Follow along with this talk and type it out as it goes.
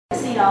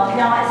all of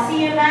y'all at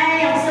CMA.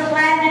 I'm so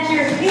glad that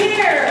you're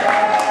here.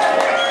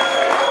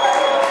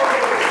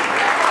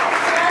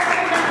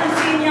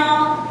 Seeing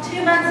y'all,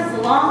 2 months is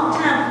a long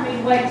time for me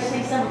to wait to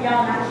see some of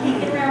y'all, and I can't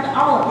get around to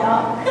all of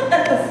y'all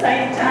at the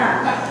same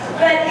time.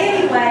 But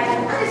anyway,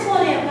 I just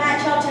want to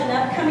invite y'all to an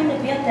upcoming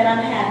event that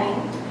I'm having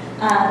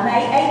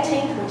May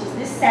 18th, which is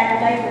this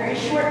Saturday, very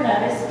short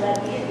notice,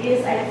 but it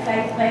is a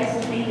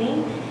faith-based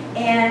meeting.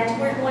 And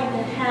we're going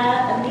to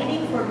have a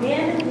meeting for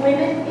men,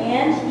 women,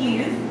 and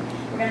youth.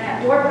 We're going to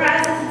have door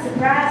prizes and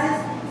surprises.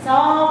 It's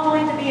all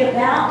going to be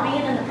about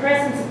being in the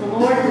presence of the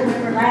Lord.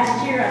 Remember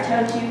last year I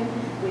told you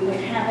we were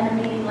having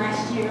a meeting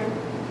last year.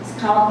 It's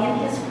called In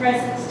His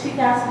Presence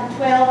 2012.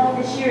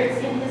 But this year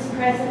it's In His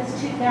Presence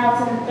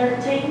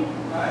 2013.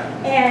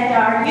 And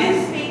our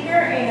youth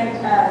speaker and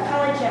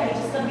college age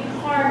is going to be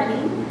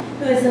Harmony,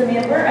 who is a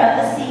member of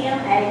the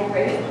CMA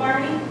group.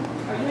 Harmony,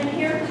 are you in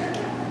here?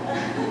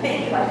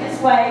 Anyway,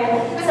 just wait.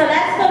 So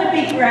that's going to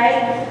be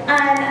great.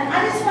 And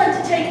I just wanted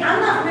to tell you,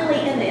 I'm not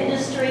really in the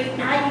industry.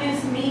 I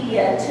use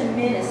media to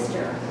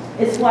minister,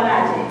 is what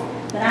I do.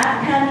 But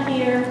I've come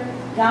here.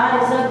 God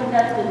has opened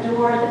up the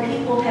door. The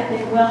people have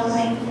been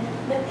welcoming.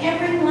 But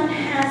everyone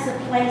has a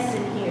place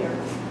in here.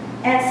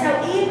 And so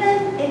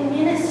even in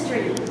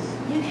ministry,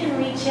 you can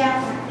reach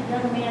out. The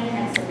young man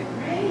had some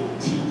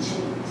great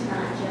teaching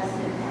tonight,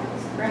 Justin. That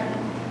was great.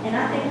 And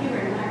I think you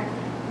were in our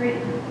group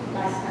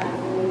last time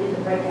when we did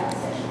the breakout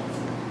sessions.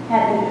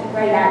 Had a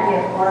great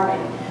idea of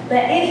farming.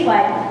 But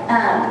anyway,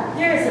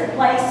 there is a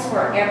place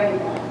for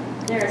everyone.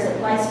 There is a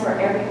place for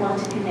everyone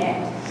to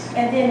connect.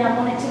 And then I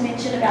wanted to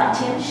mention about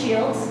Tim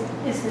Shields,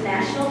 who's the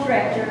national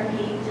director.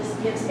 He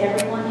just gives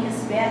everyone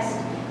his best,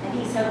 and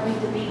he's hoping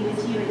to be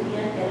with you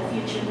again at a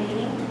future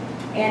meeting.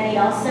 And he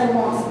also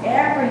wants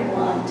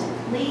everyone to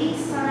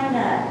please sign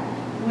up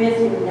with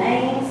your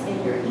names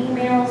and your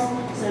emails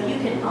so you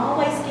can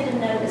always get a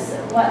notice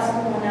of what's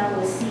going on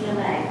with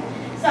CMA.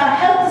 So I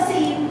hope to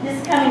see you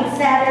this coming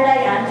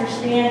Saturday. I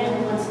understand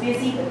everyone's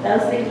busy, but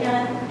those that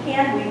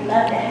can, we'd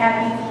love to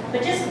have you.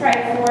 But just pray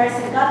for us,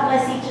 and God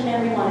bless each and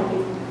every one of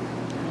you.